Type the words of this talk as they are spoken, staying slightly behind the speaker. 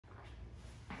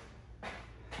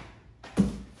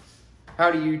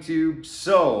Howdy YouTube.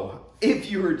 So if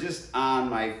you were just on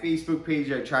my Facebook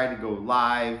page, I tried to go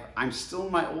live. I'm still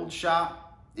in my old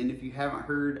shop, and if you haven't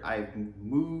heard, I've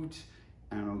moved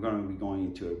and I'm going to be going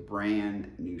into a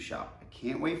brand new shop. I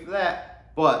can't wait for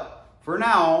that, but for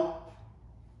now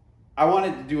I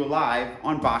wanted to do a live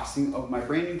unboxing of my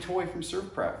brand new toy from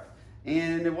SurfPrep,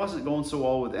 and it wasn't going so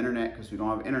well with internet because we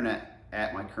don't have internet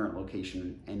at my current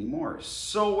location anymore.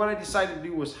 So what I decided to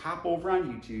do was hop over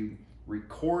on YouTube,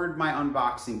 record my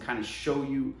unboxing, kind of show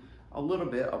you a little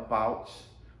bit about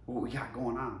what we got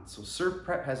going on. So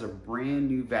SurfPrep has a brand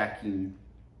new vacuum,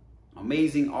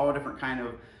 amazing, all different kind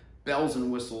of bells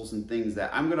and whistles and things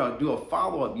that I'm gonna do a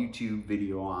follow-up YouTube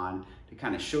video on to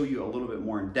kind of show you a little bit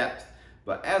more in depth.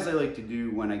 But as I like to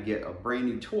do when I get a brand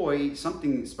new toy,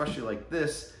 something especially like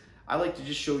this, I like to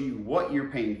just show you what you're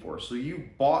paying for. So you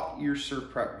bought your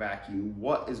SurfPrep vacuum,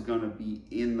 what is gonna be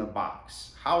in the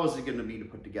box? How is it gonna be to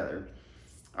put together?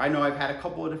 I know I've had a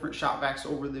couple of different shop vacs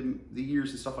over the years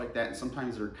and stuff like that, and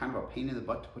sometimes they're kind of a pain in the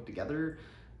butt to put together.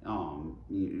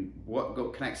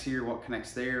 What connects here, what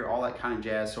connects there, all that kind of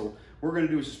jazz. So what we're gonna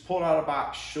do is just pull it out of the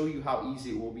box, show you how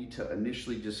easy it will be to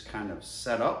initially just kind of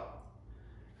set up,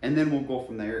 and then we'll go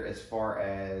from there as far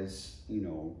as, you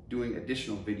know, doing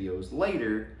additional videos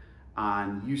later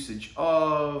on usage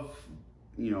of,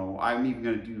 you know, I'm even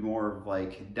gonna do more of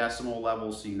like decimal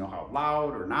levels so you know how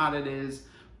loud or not it is.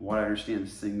 What I understand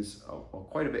is things are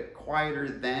quite a bit quieter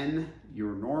than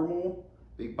your normal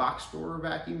big box store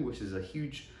vacuum, which is a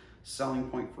huge selling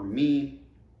point for me.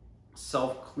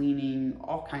 Self-cleaning,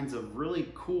 all kinds of really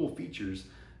cool features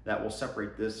that will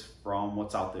separate this from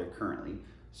what's out there currently.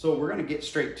 So we're gonna get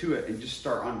straight to it and just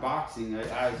start unboxing.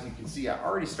 As you can see, I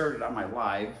already started on my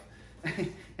live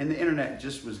and the internet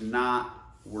just was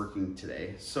not working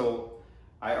today. So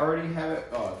I already have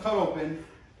it cut open,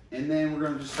 and then we're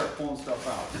gonna just start pulling stuff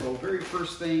out. So very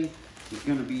first thing is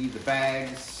gonna be the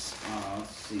bags.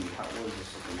 Let's see, what is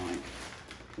this looking like?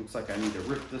 Looks like I need to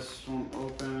rip this one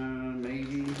open,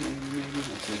 maybe.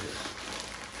 Let's see this.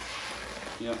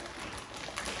 Yep.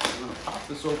 I'm gonna pop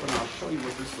this open, I'll show you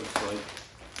what this looks like.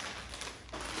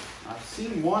 I've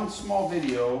seen one small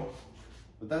video,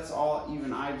 but that's all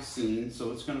even I've seen,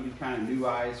 so it's gonna be kind of new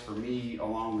eyes for me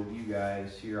along with you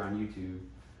guys here on YouTube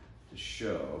to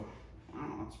show.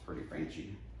 Wow, that's pretty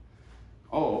fancy.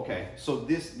 Oh, okay. So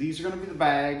these are gonna be the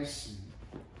bags.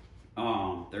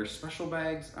 They're special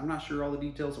bags. I'm not sure all the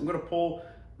details. I'm gonna pull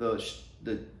the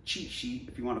cheat sheet,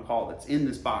 if you want to call it, that's in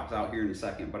this box out here in a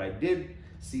second. But I did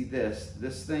see this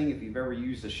thing. If you've ever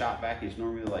used a shop vac, is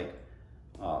normally like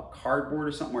cardboard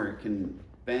or something where it can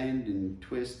bend and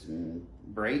twist and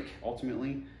break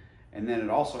ultimately. And then it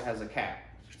also has a cap,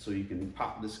 so you can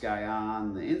pop this guy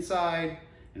on the inside.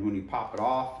 And when you pop it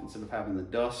off, instead of having the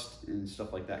dust and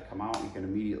stuff like that come out, you can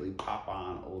immediately pop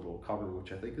on a little cover,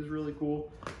 which I think is really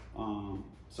cool.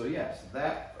 So yes,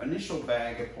 that initial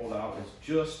bag I pulled out is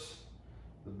just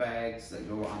the bags that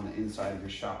go on the inside of your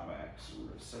shop vac. So we're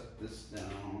gonna set this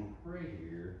down right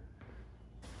here.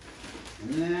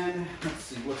 And then, let's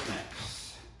see, what's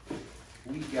next?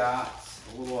 We got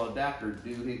a little adapter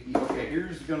doohickey. Okay,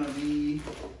 here's gonna be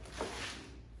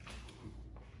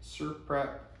SurfPrep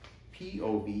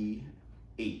POV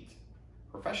 8,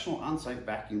 professional on-site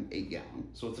vacuum 8-gallon.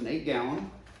 So it's an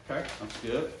 8-gallon. Okay, that's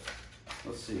good.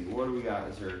 Let's see, what do we got?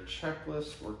 Is there a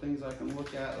checklist or things I can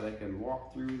look at that I can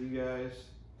walk through with you guys?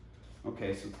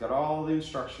 Okay, so it's got all the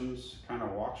instructions, kind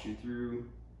of walks you through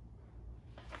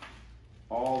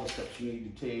all the steps you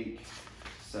need to take,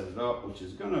 set it up, which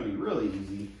is gonna be really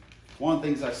easy. One of the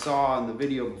things I saw in the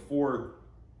video before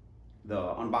the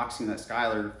unboxing that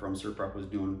Skylar from SurfPrep was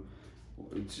doing,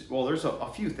 well, there's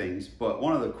a few things, but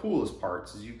one of the coolest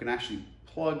parts is you can actually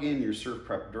plug in your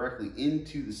SurfPrep directly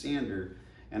into the sander,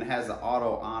 and it has the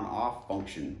auto on-off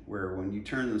function where when you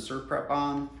turn the SurfPrep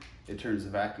on, it turns the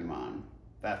vacuum on.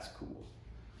 That's cool.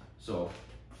 So,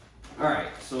 all right,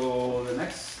 so the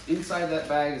next inside that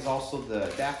bag is also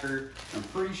the adapter. I'm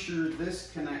pretty sure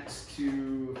this connects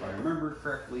to, if I remember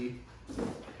correctly,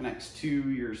 connects to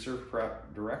your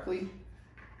SurfPrep directly,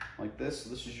 like this. So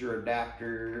this is your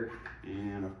adapter,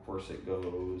 and of course it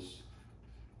goes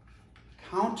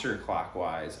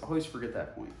counterclockwise. I always forget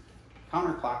that point.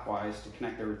 Counterclockwise to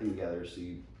connect everything together. So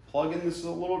you plug in this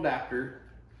little adapter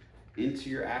into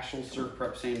your actual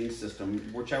SurfPrep sanding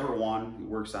system, whichever one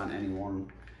works on any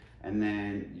one, and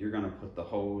then you're gonna put the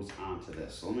hose onto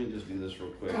this. So let me just do this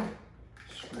real quick.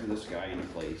 Screw this guy into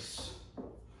place.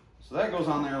 So that goes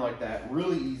on there like that,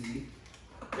 really easy.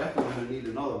 Definitely gonna need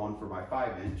another one for my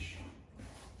 5-inch.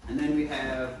 And then we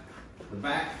have the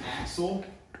back axle,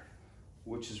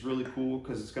 which is really cool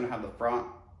because it's gonna have the front,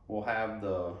 will have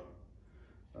the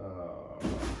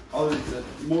other the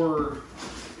more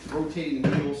rotating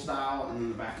wheel style, and then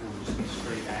the back one will just be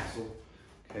straight axle.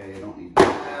 Okay, don't need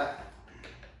that.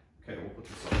 Okay, we'll put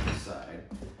this on the side.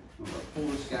 I'm gonna pull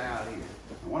this guy out of here.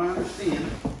 I want to understand,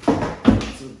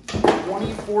 it's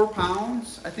 24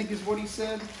 pounds, I think is what he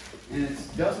said, and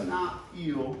it does not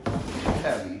feel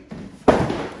heavy.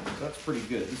 So that's pretty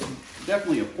good. This is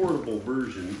definitely a portable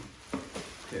version.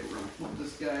 Okay, we're gonna flip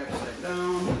this guy upside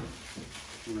down.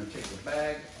 I'm gonna take the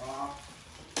bag off.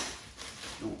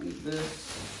 Don't need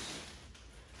this.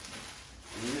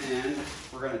 And then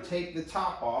we're gonna take the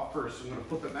top off first. I'm gonna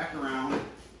flip it back around.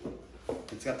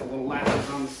 It's got the little latches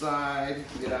on the side.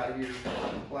 Get out of here,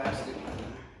 plastic.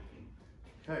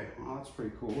 Okay, well that's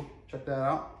pretty cool. Check that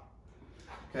out.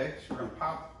 Okay, so we're gonna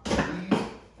pop these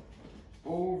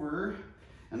over.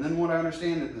 And then what I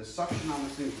understand is the suction on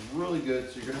this thing is really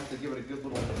good, so you're gonna have to give it a good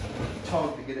little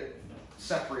tug to get it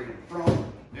separated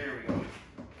from, there we go,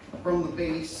 from the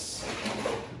base.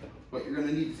 But you're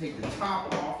gonna need to take the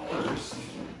top off first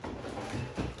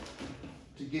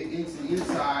to get into the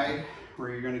inside where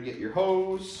you're gonna get your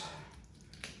hose.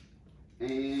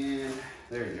 And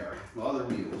there you are, the other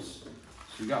wheels.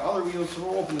 So you got other wheels, so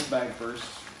we'll open this bag first.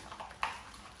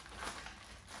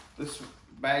 This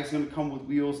bag's gonna come with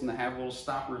wheels and they have little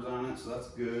stoppers on it, so that's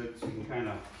good. So you can kind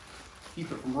of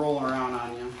keep it from rolling around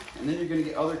on you. And then you're gonna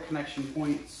get other connection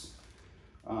points.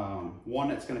 One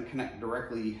that's gonna connect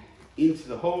directly into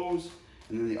the hose,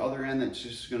 and then the other end that's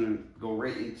just gonna go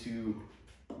right into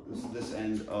this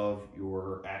end of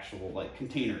your actual like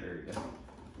container area.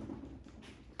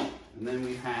 And then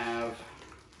we have,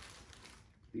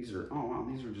 these are, oh wow,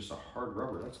 these are just a hard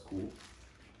rubber, that's cool.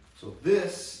 So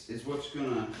this is what's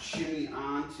gonna shimmy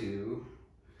onto,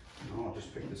 I'll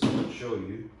just pick this up and show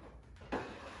you.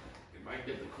 If I can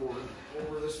get the cord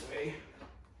over this way.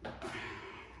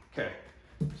 Okay,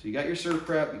 so you got your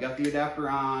SurfPrep, you got the adapter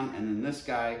on, and then this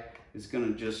guy is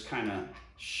gonna just kind of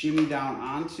shimmy down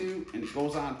onto, and it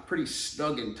goes on pretty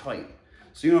snug and tight.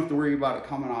 So you don't have to worry about it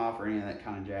coming off or any of that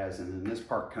kind of jazz, and then this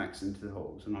part connects into the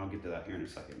hose, and I'll get to that here in a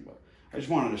second. But I just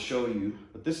wanted to show you,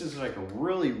 but this is like a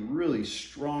really, really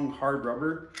strong hard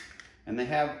rubber, and they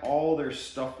have all their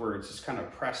stuff where it's just kind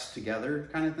of pressed together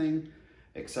kind of thing,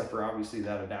 except for obviously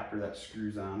that adapter that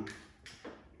screws on.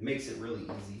 Makes it really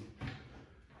easy.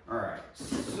 All right,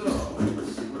 so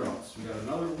let's see what else. We got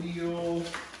another wheel.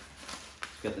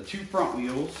 We got the two front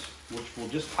wheels, which we'll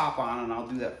just pop on, and I'll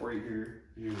do that for you here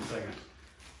in a second.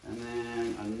 And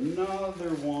then another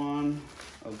one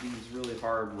of these really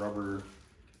hard rubber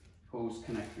hose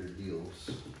connector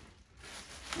deals.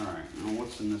 All right, now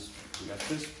what's in this? We got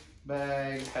this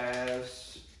bag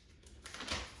has,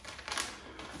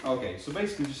 okay, so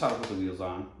basically just how to put the wheels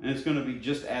on. And it's gonna be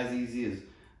just as easy as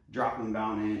dropping them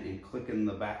down in and clicking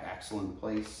the back axle into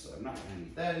place. So I'm not gonna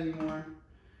need that anymore.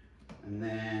 And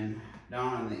then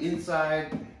down on the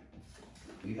inside,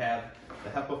 you have the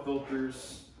HEPA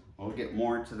filters. I'll get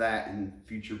more into that in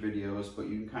future videos, but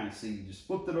you can kind of see, you just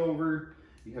flipped it over.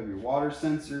 You have your water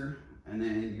sensor, and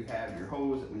then you have your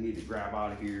hose that we need to grab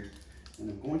out of here. And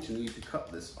I'm going to need to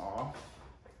cut this off.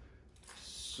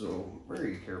 So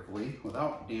very carefully,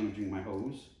 without damaging my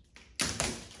hose.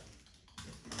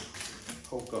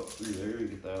 Poke up through there and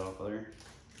get that off of there.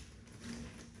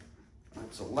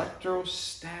 It's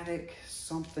electrostatic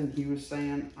something he was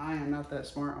saying. I am not that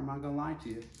smart, I'm not gonna lie to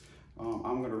you.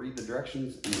 I'm gonna read the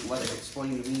directions and let it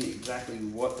explain to me exactly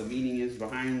what the meaning is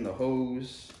behind the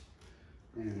hose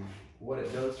and what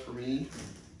it does for me.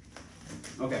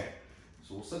 Okay,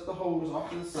 so we'll set the hose off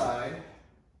to the side.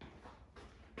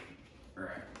 All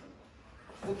right,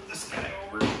 flip this guy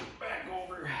over, back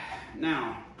over.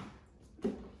 Now,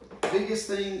 biggest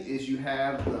thing is you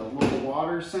have the little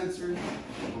water sensor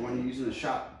for when you're using a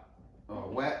shop,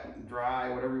 wet, dry,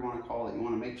 whatever you want to call it. You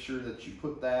want to make sure that you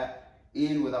put that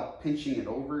in without pinching it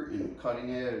over and cutting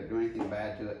it or doing anything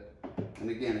bad to it. And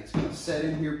again, it's going to set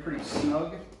in here pretty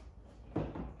snug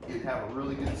and have a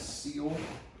really good seal.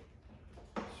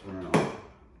 So we're going to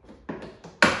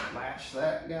latch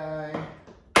that guy,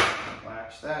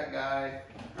 latch that guy.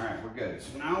 All right, we're good.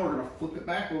 So now we're going to flip it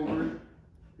back over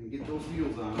and get those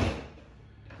wheels on.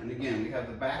 And again, we have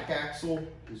the back axle.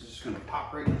 It's just going to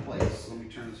pop right in place. So let me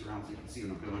turn this around so you can see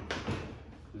what I'm doing.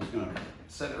 I'm just going to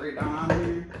set it right down on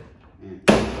here and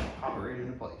pop it right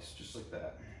into place, just like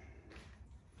that.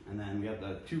 And then we have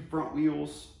the two front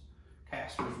wheels,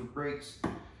 casters with brakes.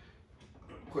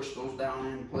 Push those down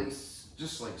in place,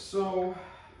 just like so.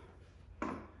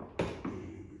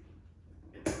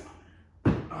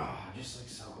 Just like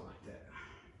so, like that.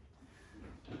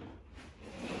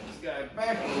 This guy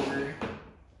back over.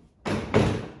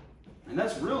 And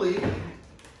that's really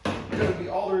gonna be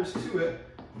all there is to it,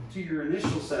 to your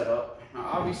initial setup. Now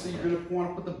obviously you're gonna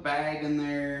wanna put the bag in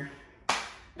there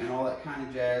and all that kind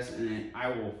of jazz, and then I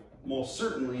will most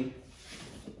certainly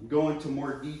go into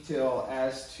more detail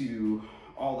as to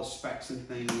all the specs and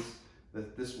things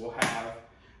that this will have.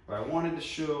 But I wanted to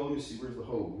show, let me see, where's the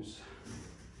hose?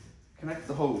 Connect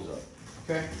the hose up,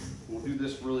 okay? We'll do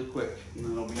this really quick, and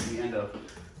then it'll be the end of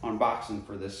unboxing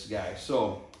for this guy.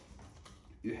 So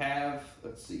you have,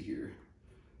 let's see here,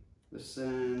 this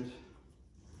end.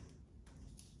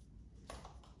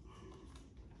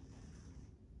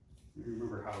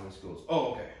 Remember how this goes.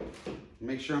 Oh, okay.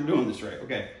 Make sure I'm doing this right.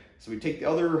 Okay, so we take the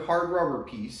other hard rubber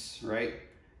piece, right?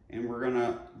 And we're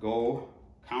gonna go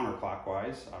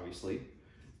counterclockwise, obviously.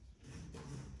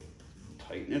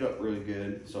 Tighten it up really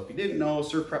good. So if you didn't know,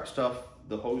 SurfPrep stuff,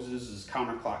 the hoses is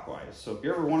counterclockwise. So if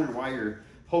you're ever wondering why your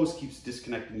hose keeps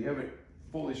disconnecting, you haven't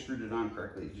fully screwed it on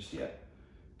correctly just yet.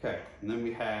 Okay, and then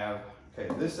we have,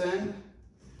 okay, this end,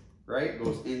 right,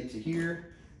 goes into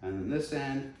here, and then this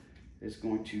end is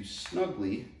going to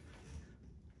snugly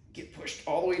get pushed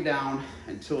all the way down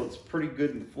until it's pretty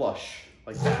good and flush,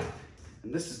 like that.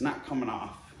 And this is not coming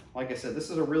off. Like I said, this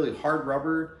is a really hard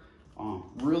rubber,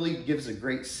 really gives a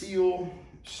great seal,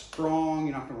 strong,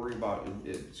 you're not gonna worry about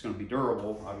it. It's gonna be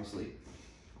durable, obviously.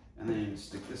 And then you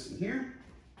stick this in here.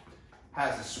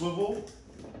 Has a swivel.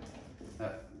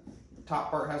 That top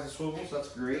part has a swivel, so that's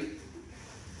great.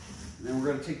 And then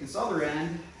we're gonna take this other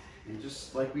end, and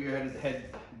just like we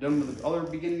had done with the other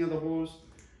beginning of the hose,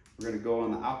 we're gonna go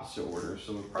in the opposite order.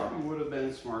 So it probably would have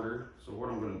been smarter. So what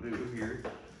I'm gonna do here,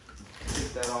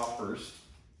 take that off first.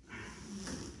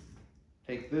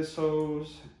 Take this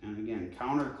hose, and again,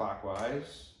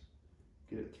 counterclockwise,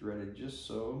 get it threaded just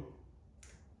so.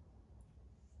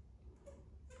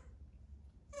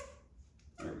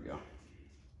 There we go.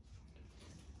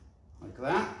 Like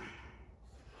that.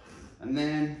 And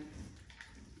then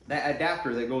that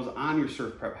adapter that goes on your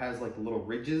SurfPrep has like little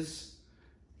ridges,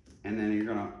 and then you're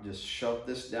gonna just shove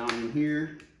this down in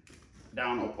here,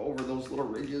 down up over those little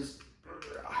ridges,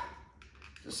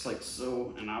 just like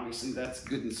so. And obviously that's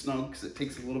good and snug because it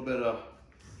takes a little bit of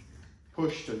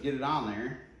push to get it on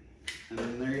there. And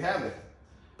then there you have it.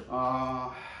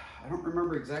 I don't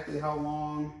remember exactly how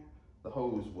long the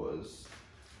hose was.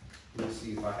 Let me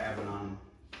see if I have it on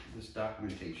this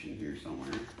documentation here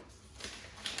somewhere.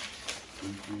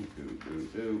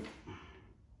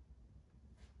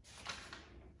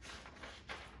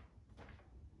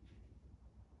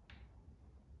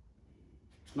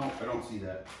 Nope, I don't see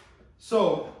that.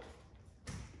 So,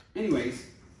 anyways,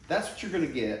 that's what you're gonna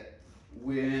get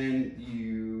when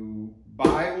you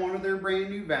buy one of their brand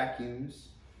new vacuums.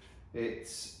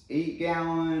 It's 8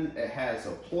 gallon, it has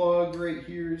a plug right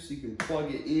here so you can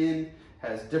plug it in,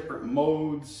 has different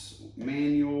modes,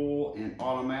 manual and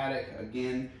automatic,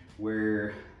 again,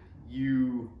 where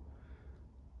you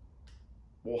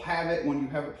will have it when you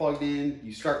have it plugged in.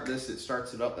 You start this, it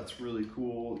starts it up, that's really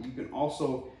cool. You can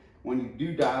also, when you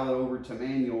do dial it over to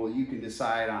manual, you can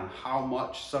decide on how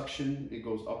much suction it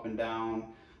goes up and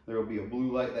down. There will be a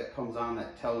blue light that comes on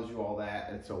that tells you all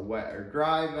that. It's a wet or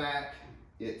dry vac.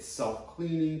 It's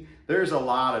self-cleaning. There's a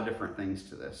lot of different things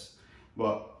to this.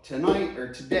 But tonight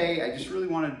or today, I just really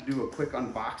wanted to do a quick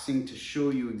unboxing to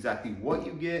show you exactly what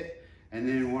you get. And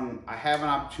then when I have an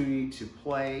opportunity to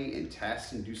play and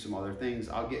test and do some other things,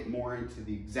 I'll get more into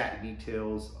the exact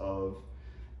details of,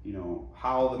 you know,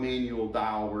 how the manual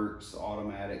dial works,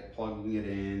 automatic, plugging it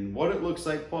in, what it looks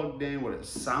like plugged in, what it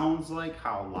sounds like,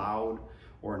 how loud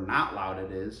or not loud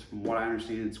it is. From what I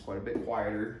understand, it's quite a bit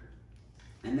quieter.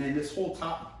 And then this whole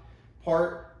top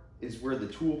part is where the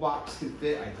toolbox can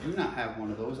fit. I do not have one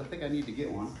of those. I think I need to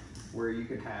get one where you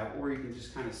can have, or you can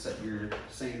just kind of set your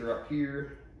sander up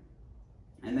here.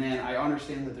 And then I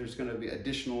understand that there's gonna be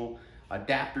additional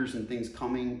adapters and things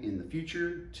coming in the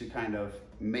future to kind of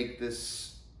make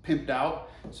this pimped out.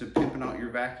 So pimping out your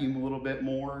vacuum a little bit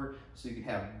more so you can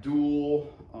have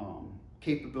dual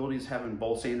capabilities, having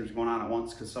both sanders going on at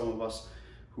once, because some of us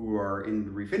who are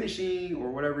in refinishing or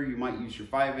whatever, you might use your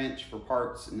 5-inch for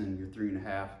parts and then your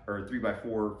 3.5 or 3x4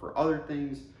 for other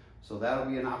things. So that'll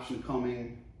be an option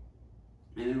coming.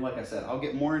 And then, like I said, I'll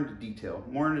get more into detail,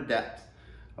 more into depth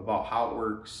about how it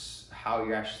works, how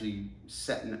you're actually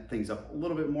setting things up a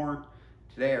little bit more.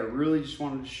 Today, I really just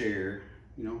wanted to share,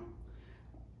 you know,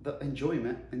 the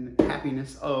enjoyment and the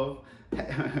happiness of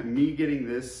me getting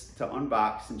this to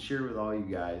unbox and share with all you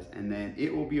guys. And then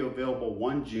it will be available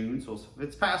 1 June. So if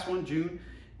it's past 1 June,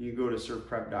 you can go to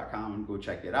surfprep.com and go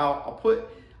check it out. I'll put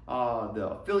the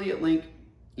affiliate link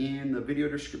in the video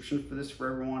description for this for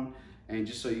everyone. And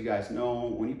just so you guys know,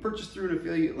 when you purchase through an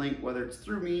affiliate link, whether it's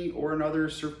through me or another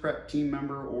SurfPrep team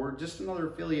member or just another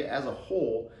affiliate as a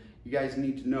whole, you guys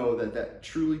need to know that that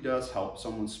truly does help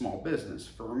someone's small business.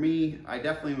 For me, I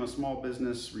definitely am a small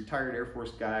business, retired Air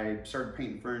Force guy, started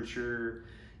painting furniture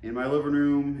in my living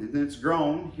room, and it's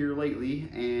grown here lately,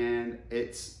 and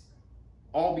it's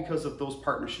all because of those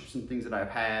partnerships and things that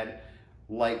I've had,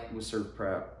 like with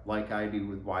SurfPrep, like I do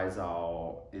with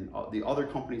Wiseowl, and the other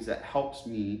companies that helps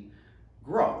me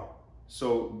grow.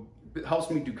 So it helps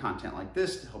me do content like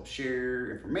this to help share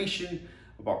information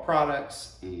about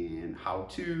products and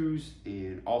how-tos,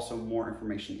 and also more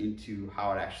information into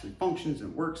how it actually functions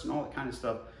and works and all that kind of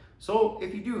stuff. So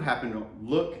if you do happen to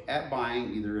look at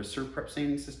buying either a SurfPrep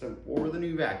sanding system or the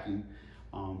new vacuum,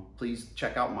 please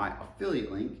check out my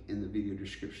affiliate link in the video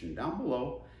description down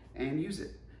below and use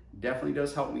it. Definitely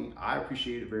does help me. I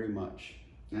appreciate it very much.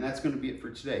 And that's going to be it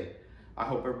for today. I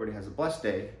hope everybody has a blessed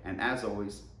day, and as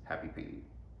always, happy painting.